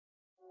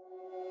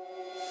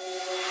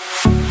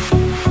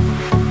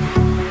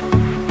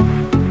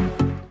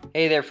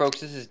Hey there folks,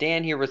 this is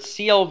Dan here with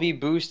CLV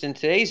Boost. In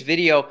today's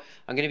video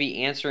I'm going to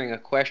be answering a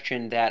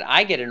question that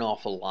I get an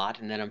awful lot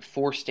and that I'm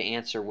forced to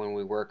answer when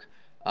we work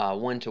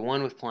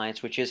one-to-one with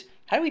clients, which is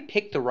how do we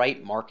pick the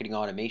right marketing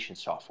automation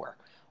software?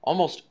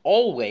 Almost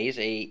always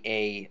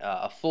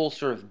a full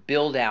sort of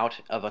build out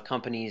of a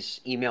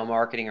company's email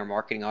marketing or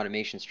marketing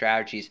automation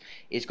strategies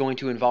is going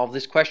to involve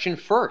this question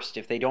first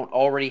if they don't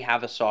already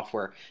have a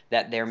software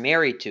that they're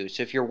married to.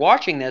 So if you're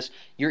watching this,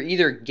 you're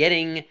either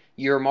getting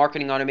your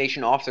marketing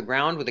automation off the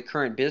ground with a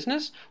current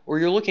business, or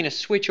you're looking to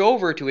switch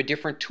over to a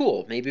different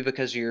tool, maybe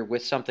because you're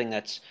with something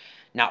that's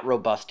not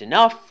robust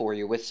enough, or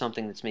you're with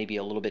something that's maybe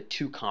a little bit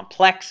too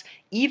complex.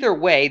 Either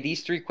way,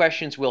 these three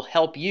questions will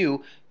help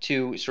you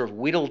to sort of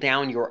whittle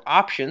down your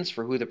options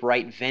for who the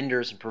right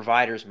vendors and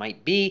providers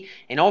might be,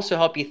 and also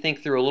help you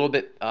think through a little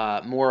bit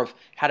more of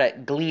how to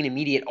glean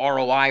immediate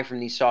ROI from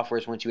these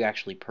softwares once you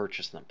actually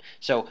purchase them.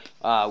 So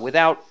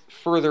without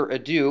further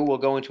ado, we'll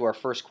go into our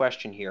first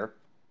question here,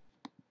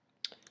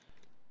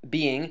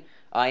 being,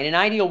 in an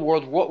ideal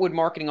world, what would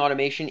marketing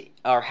automation,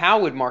 or how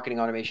would marketing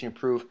automation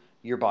improve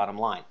your bottom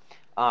line?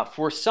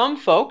 For some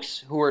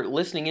folks who are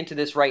listening into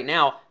this right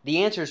now,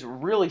 the answer is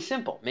really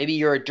simple. Maybe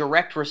you're a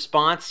direct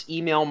response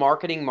email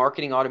marketing,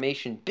 marketing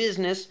automation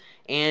business,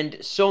 and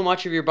so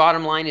much of your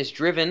bottom line is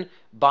driven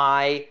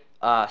by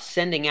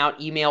sending out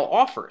email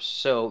offers.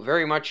 So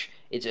very much,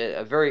 it's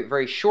a very,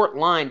 very short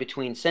line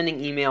between sending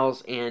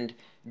emails and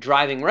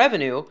driving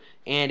revenue,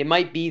 and it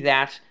might be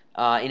that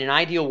in an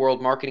ideal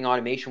world, marketing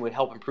automation would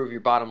help improve your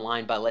bottom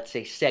line by, let's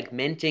say,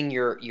 segmenting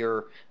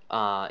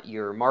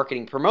your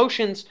marketing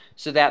promotions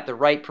so that the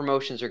right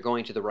promotions are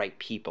going to the right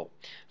people.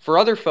 For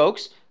other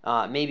folks,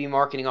 maybe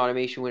marketing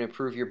automation would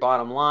improve your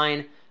bottom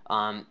line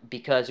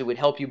because it would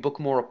help you book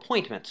more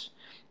appointments.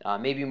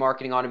 Maybe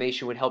marketing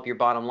automation would help your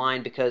bottom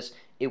line because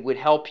it would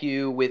help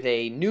you with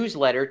a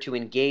newsletter to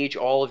engage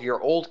all of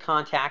your old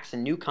contacts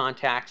and new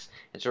contacts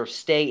and sort of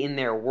stay in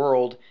their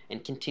world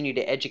and continue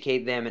to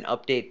educate them and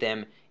update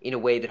them in a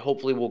way that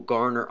hopefully will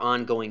garner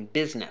ongoing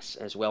business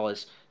as well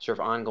as sort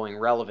of ongoing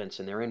relevance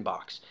in their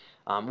inbox.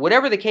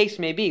 Whatever the case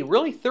may be,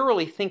 really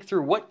thoroughly think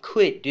through what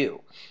could it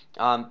do.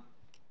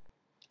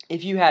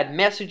 If you had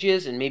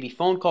messages and maybe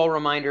phone call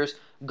reminders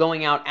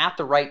going out at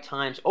the right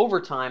times over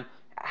time,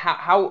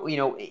 how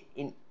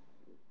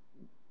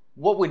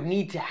what would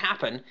need to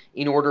happen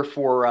in order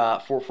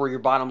for your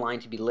bottom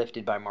line to be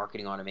lifted by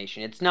marketing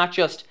automation? It's not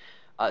just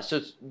so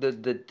it's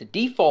the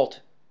default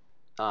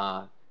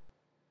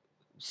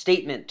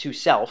statement to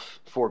self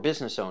for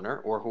business owner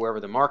or whoever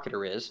the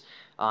marketer is,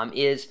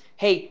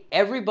 hey,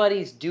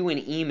 everybody's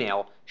doing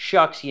email.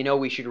 Shucks,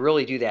 we should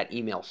really do that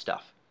email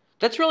stuff.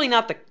 That's really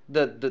not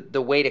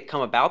the way to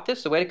come about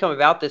this. The way to come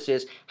about this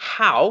is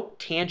how,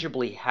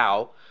 tangibly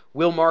how,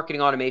 will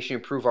marketing automation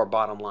improve our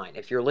bottom line?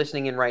 If you're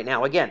listening in right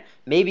now, again,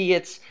 maybe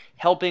it's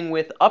helping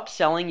with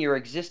upselling your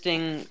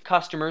existing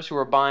customers who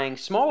are buying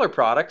smaller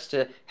products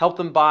to help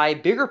them buy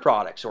bigger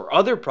products or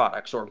other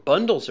products or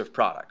bundles of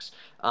products.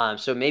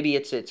 So maybe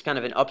it's kind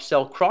of an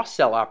upsell,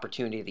 cross-sell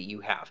opportunity that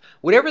you have.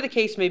 Whatever the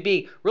case may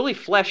be, really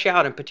flesh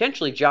out and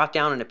potentially jot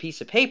down on a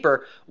piece of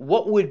paper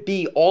what would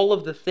be all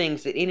of the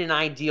things that in an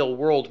ideal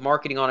world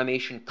marketing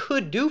automation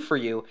could do for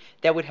you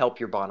that would help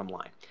your bottom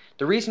line.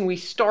 The reason we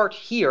start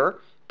here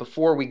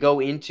before we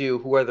go into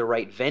who are the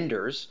right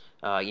vendors,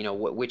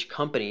 which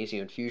companies,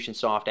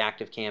 Infusionsoft,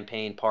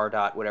 ActiveCampaign,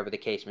 Pardot, whatever the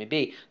case may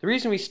be. The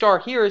reason we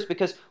start here is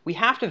because we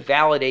have to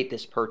validate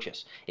this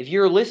purchase. If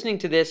you're listening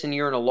to this and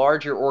you're in a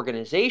larger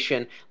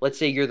organization, let's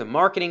say you're the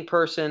marketing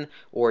person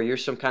or you're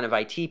some kind of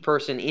IT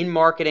person in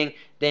marketing,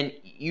 then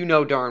you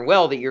know darn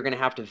well that you're going to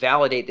have to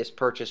validate this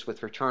purchase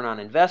with return on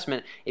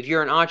investment. If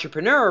you're an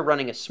entrepreneur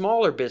running a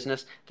smaller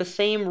business, the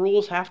same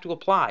rules have to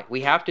apply.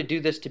 We have to do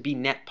this to be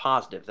net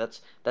positive.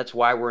 That's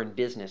why we're in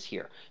business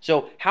here.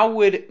 So how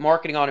would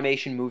marketing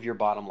automation move your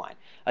bottom line?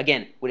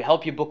 Again, would it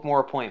help you book more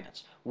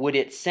appointments? Would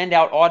it send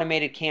out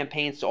automated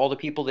campaigns to all the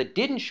people that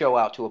didn't show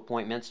out to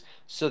appointments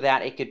so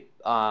that it could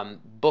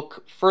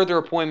book further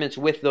appointments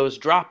with those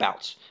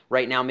dropouts?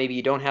 Right now, maybe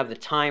you don't have the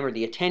time or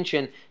the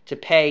attention to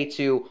pay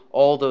to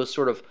all those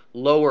sort of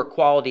lower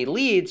quality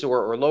leads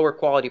or lower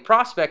quality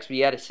prospects, but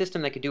you had a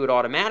system that could do it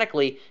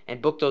automatically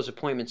and book those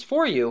appointments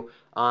for you,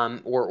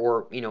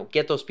 or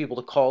get those people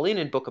to call in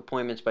and book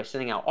appointments by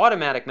sending out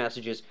automatic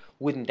messages.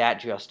 Wouldn't that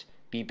just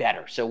be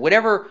better? So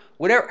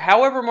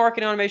however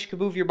marketing automation could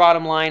move your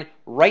bottom line,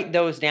 write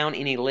those down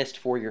in a list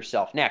for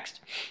yourself.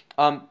 Next,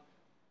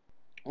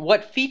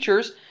 what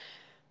features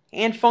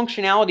and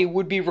functionality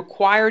would be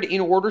required in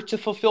order to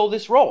fulfill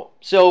this role?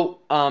 So,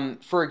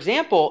 for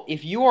example,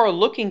 if you are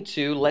looking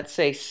to, let's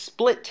say,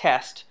 split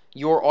test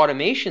your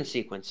automation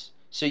sequence,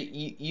 so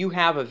you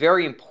have a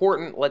very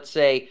important, let's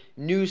say,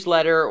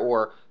 newsletter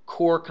or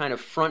core kind of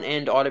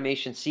front-end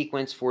automation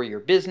sequence for your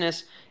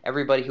business.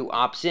 Everybody who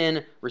opts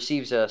in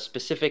receives a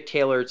specific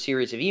tailored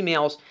series of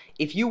emails.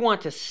 If you want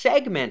to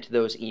segment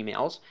those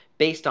emails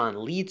based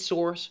on lead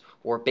source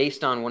or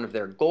based on one of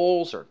their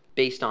goals or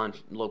based on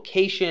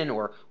location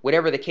or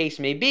whatever the case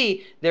may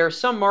be, there are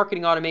some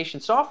marketing automation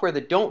software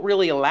that don't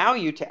really allow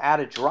you to add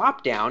a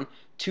drop-down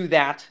to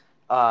that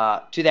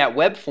to that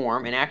web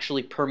form and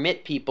actually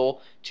permit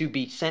people to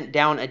be sent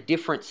down a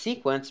different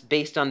sequence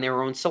based on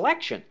their own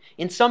selection.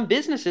 In some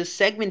businesses,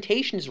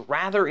 segmentation is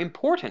rather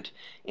important,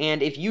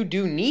 and if you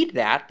do need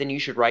that, then you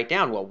should write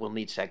down, well, we'll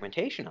need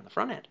segmentation on the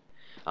front end.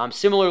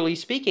 Similarly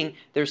speaking,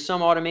 there's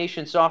some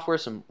automation software,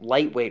 some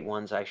lightweight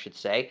ones, I should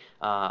say.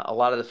 A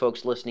lot of the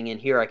folks listening in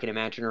here, I can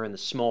imagine, are in the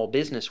small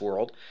business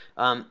world.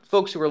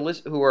 Folks who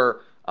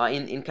are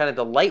in kind of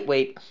the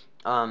lightweight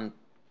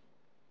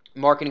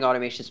marketing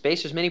automation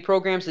space, there's many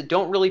programs that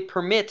don't really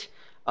permit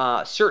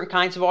certain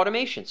kinds of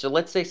automation. So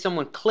let's say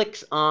someone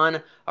clicks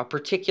on a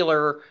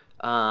particular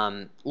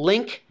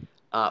link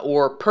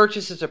or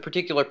purchases a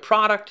particular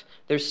product.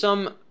 There's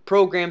some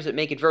programs that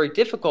make it very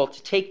difficult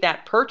to take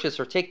that purchase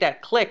or take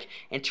that click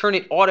and turn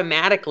it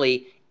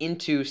automatically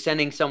into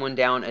sending someone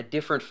down a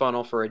different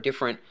funnel for a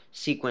different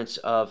sequence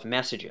of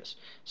messages.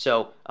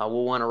 So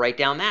we'll want to write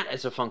down that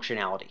as a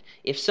functionality.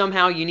 If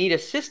somehow you need a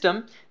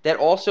system that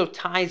also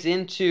ties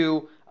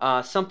into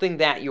something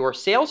that your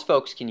sales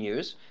folks can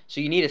use,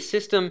 so you need a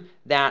system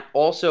that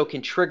also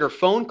can trigger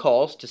phone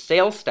calls to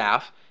sales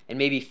staff and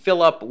maybe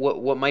fill up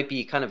what might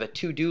be kind of a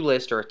to-do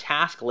list or a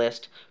task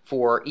list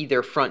for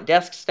either front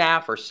desk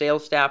staff or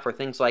sales staff or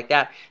things like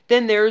that,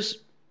 then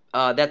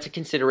that's a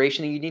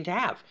consideration that you need to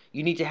have.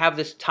 You need to have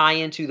this tie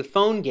into the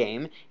phone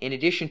game in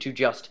addition to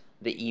just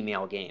the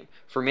email game.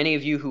 For many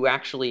of you who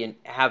actually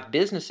have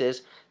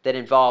businesses that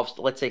involves,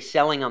 let's say,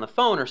 selling on the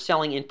phone or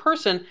selling in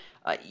person,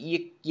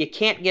 you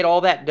can't get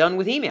all that done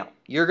with email.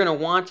 You're going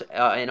to want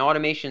an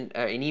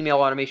email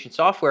automation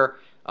software,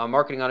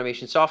 marketing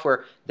automation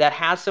software that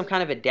has some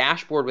kind of a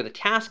dashboard with a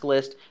task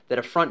list that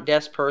a front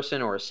desk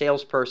person or a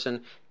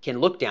salesperson can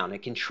look down.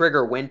 It can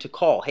trigger when to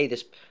call. Hey,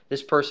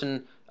 this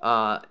person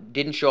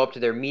didn't show up to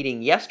their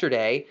meeting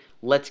yesterday.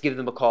 Let's give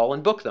them a call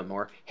and book them.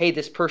 Or, hey,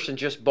 this person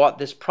just bought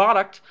this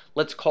product.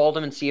 Let's call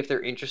them and see if they're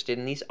interested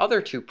in these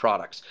other two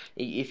products.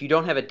 If you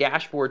don't have a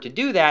dashboard to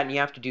do that and you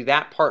have to do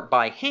that part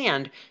by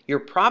hand, you're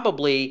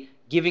probably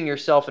giving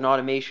yourself an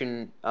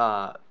automation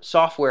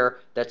software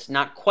that's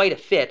not quite a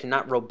fit and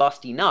not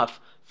robust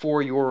enough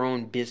for your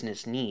own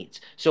business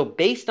needs. So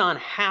based on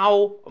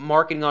how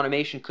marketing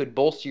automation could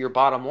bolster your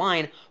bottom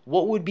line,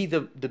 what would be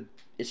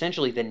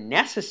essentially the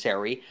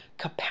necessary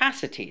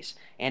capacities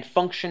and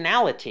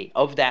functionality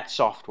of that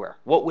software?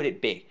 What would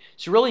it be?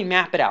 So really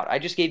map it out. I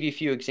just gave you a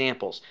few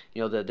examples.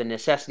 You know, the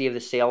necessity of the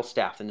sales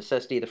staff, the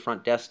necessity of the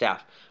front desk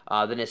staff,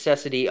 the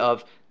necessity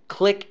of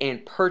click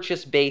and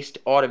purchase based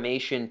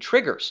automation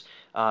triggers,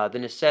 the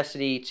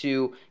necessity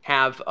to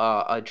have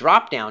a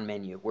drop-down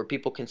menu where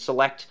people can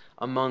select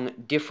among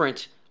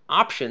different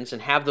options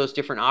and have those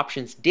different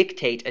options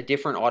dictate a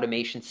different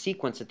automation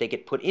sequence that they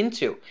get put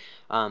into.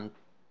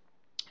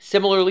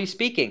 Similarly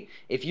speaking,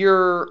 if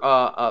you're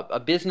a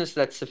business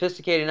that's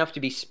sophisticated enough to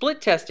be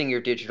split testing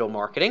your digital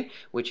marketing,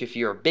 which if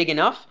you're big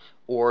enough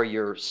or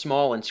you're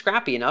small and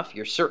scrappy enough,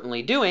 you're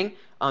certainly doing,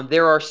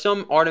 there are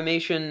some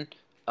automation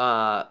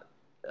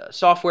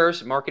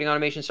softwares, marketing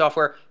automation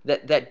software,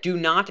 that do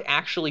not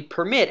actually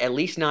permit, at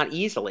least not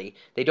easily,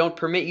 they don't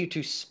permit you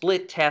to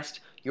split test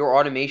your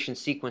automation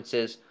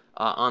sequences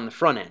on the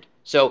front end.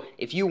 So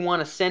if you want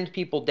to send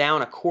people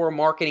down a core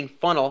marketing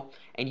funnel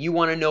and you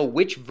want to know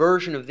which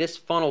version of this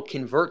funnel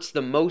converts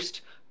the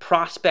most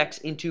prospects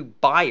into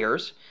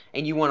buyers,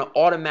 and you want to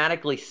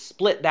automatically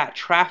split that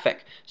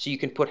traffic so you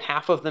can put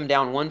half of them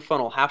down one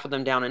funnel, half of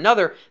them down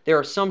another, there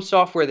are some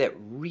software that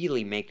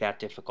really make that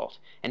difficult.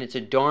 And it's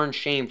a darn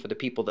shame for the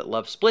people that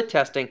love split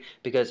testing,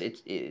 because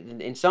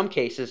in some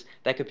cases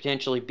that could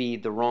potentially be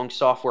the wrong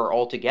software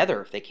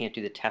altogether if they can't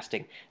do the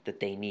testing that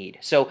they need.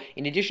 So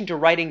in addition to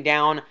writing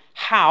down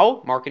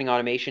how marketing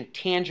automation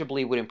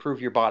tangibly would improve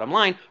your bottom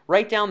line,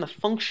 write down the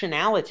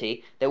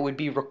functionality that would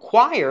be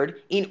required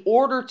in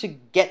order to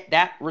get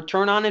that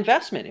return on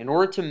investment, in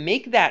order to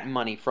make that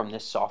money from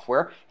this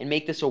software and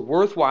make this a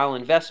worthwhile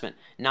investment,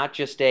 not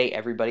just a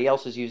everybody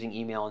else is using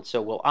email and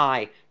so will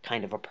I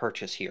kind of a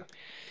purchase here.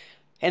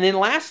 And then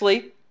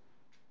lastly,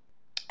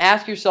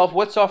 ask yourself,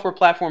 what software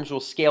platforms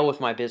will scale with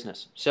my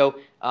business? So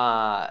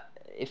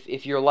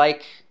if you're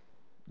like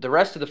the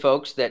rest of the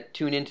folks that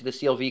tune into the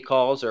CLV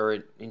calls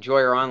or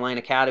enjoy our online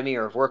academy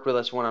or have worked with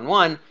us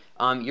one-on-one,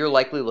 you're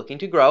likely looking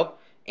to grow.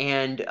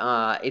 And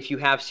if you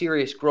have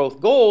serious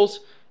growth goals,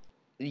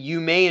 you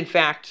may in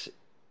fact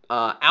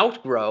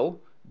outgrow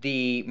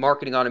the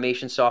marketing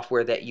automation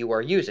software that you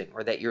are using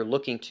or that you're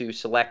looking to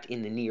select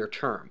in the near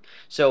term.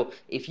 So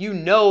if you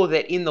know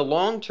that in the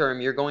long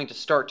term you're going to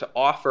start to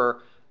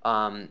offer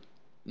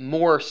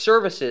more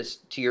services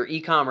to your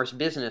e-commerce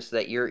business,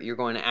 that you're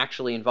going to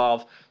actually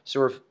involve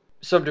sort of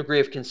some degree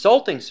of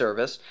consulting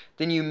service,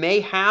 then you may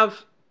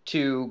have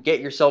to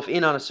get yourself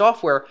in on a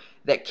software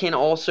that can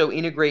also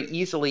integrate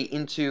easily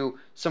into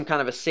some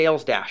kind of a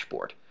sales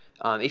dashboard.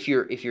 If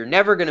you're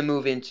never going to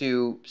move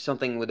into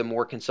something with a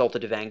more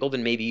consultative angle,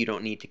 then maybe you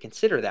don't need to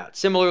consider that.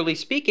 Similarly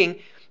speaking,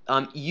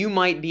 you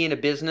might be in a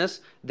business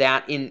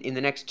that in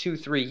the next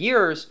 2-3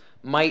 years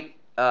might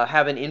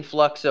have an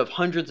influx of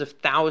hundreds of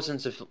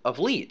thousands of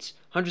leads,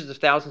 hundreds of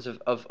thousands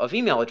of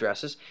email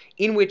addresses,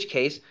 in which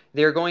case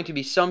they're going to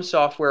be some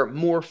software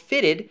more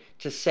fitted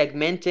to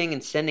segmenting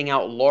and sending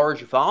out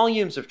large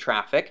volumes of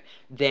traffic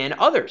than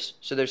others.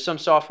 So there's some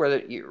software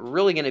that you're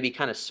really going to be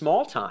kind of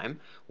small time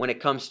when it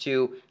comes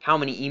to how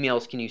many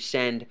emails can you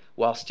send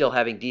while still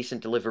having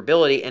decent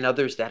deliverability, and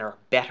others that are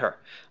better.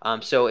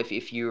 So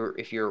if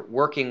you're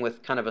working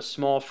with kind of a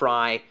small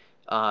fry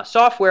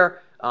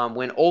software,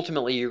 when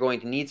ultimately you're going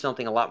to need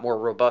something a lot more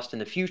robust in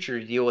the future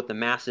to deal with the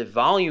massive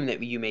volume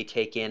that you may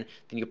take in,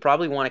 then you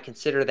probably want to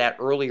consider that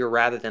earlier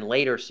rather than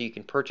later so you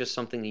can purchase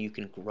something that you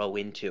can grow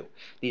into.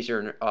 These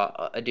are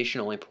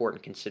additional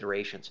important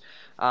considerations.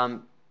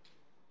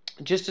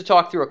 Just to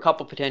talk through a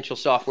couple potential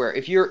software,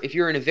 if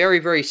you're in a very,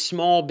 very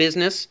small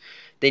business,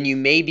 then you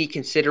may be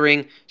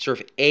considering sort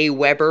of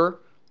Aweber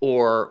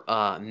or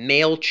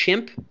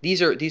MailChimp.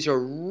 These are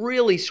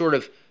really sort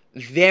of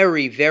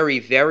very, very,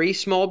 very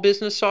small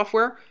business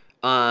software.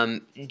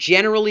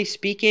 Generally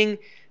speaking,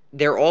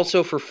 they're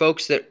also for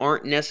folks that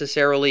aren't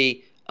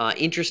necessarily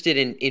interested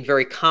in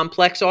very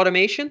complex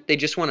automation. They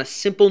just want a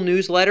simple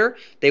newsletter.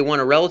 They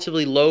want a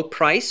relatively low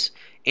price,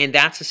 and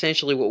that's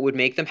essentially what would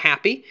make them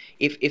happy.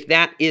 If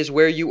that is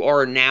where you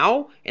are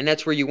now and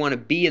that's where you want to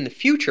be in the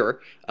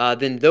future,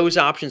 then those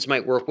options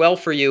might work well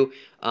for you.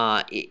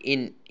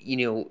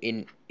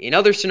 In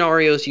other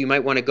scenarios, you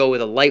might want to go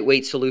with a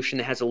lightweight solution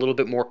that has a little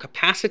bit more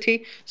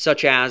capacity,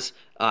 such as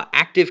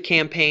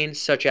ActiveCampaign,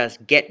 such as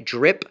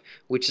GetDrip,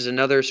 which is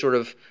another sort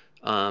of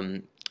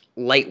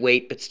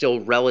lightweight but still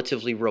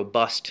relatively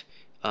robust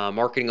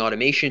marketing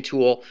automation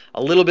tool.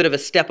 A little bit of a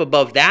step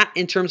above that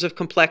in terms of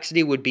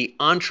complexity would be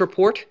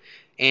Ontraport,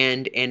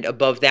 and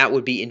above that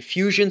would be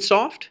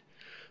Infusionsoft.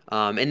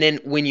 And then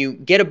when you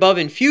get above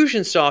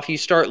Infusionsoft, you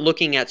start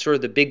looking at sort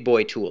of the big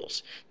boy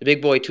tools. The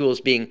big boy tools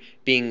being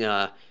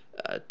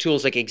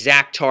tools like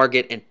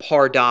ExactTarget and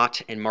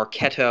Pardot and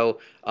Marketo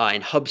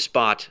and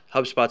HubSpot.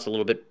 HubSpot's a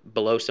little bit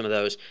below some of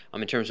those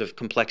in terms of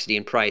complexity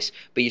and price,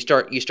 but you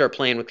start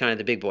playing with kind of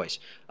the big boys.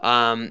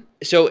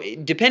 So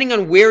depending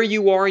on where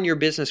you are in your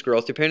business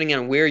growth, depending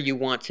on where you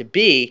want to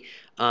be,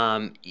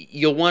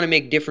 you'll want to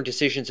make different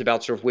decisions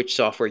about sort of which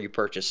software you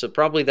purchase. So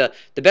probably the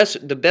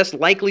best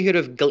likelihood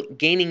of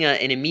gaining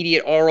an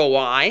immediate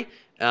ROI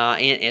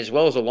and as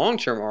well as a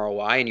long-term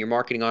ROI in your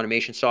marketing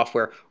automation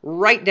software,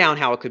 write down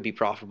how it could be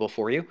profitable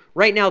for you.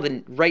 Write down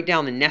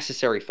the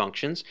necessary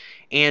functions,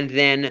 and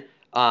then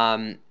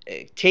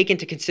take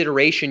into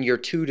consideration your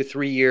 2 to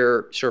 3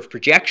 year sort of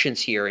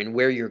projections here and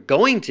where you're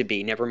going to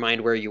be, never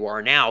mind where you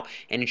are now,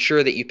 and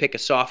ensure that you pick a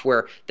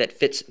software that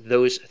fits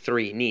those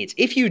 3 needs.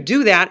 If you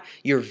do that,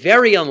 you're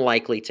very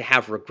unlikely to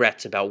have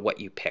regrets about what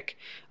you pick.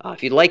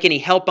 If you'd like any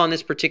help on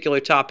this particular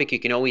topic, you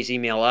can always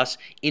email us,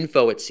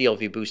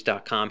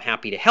 info@clvboost.com.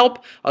 Happy to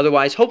help.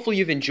 Otherwise, hopefully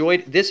you've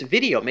enjoyed this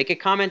video. Make a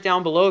comment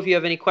down below if you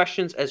have any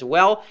questions as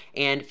well,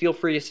 and feel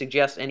free to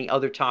suggest any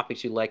other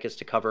topics you'd like us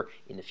to cover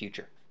in the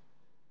future.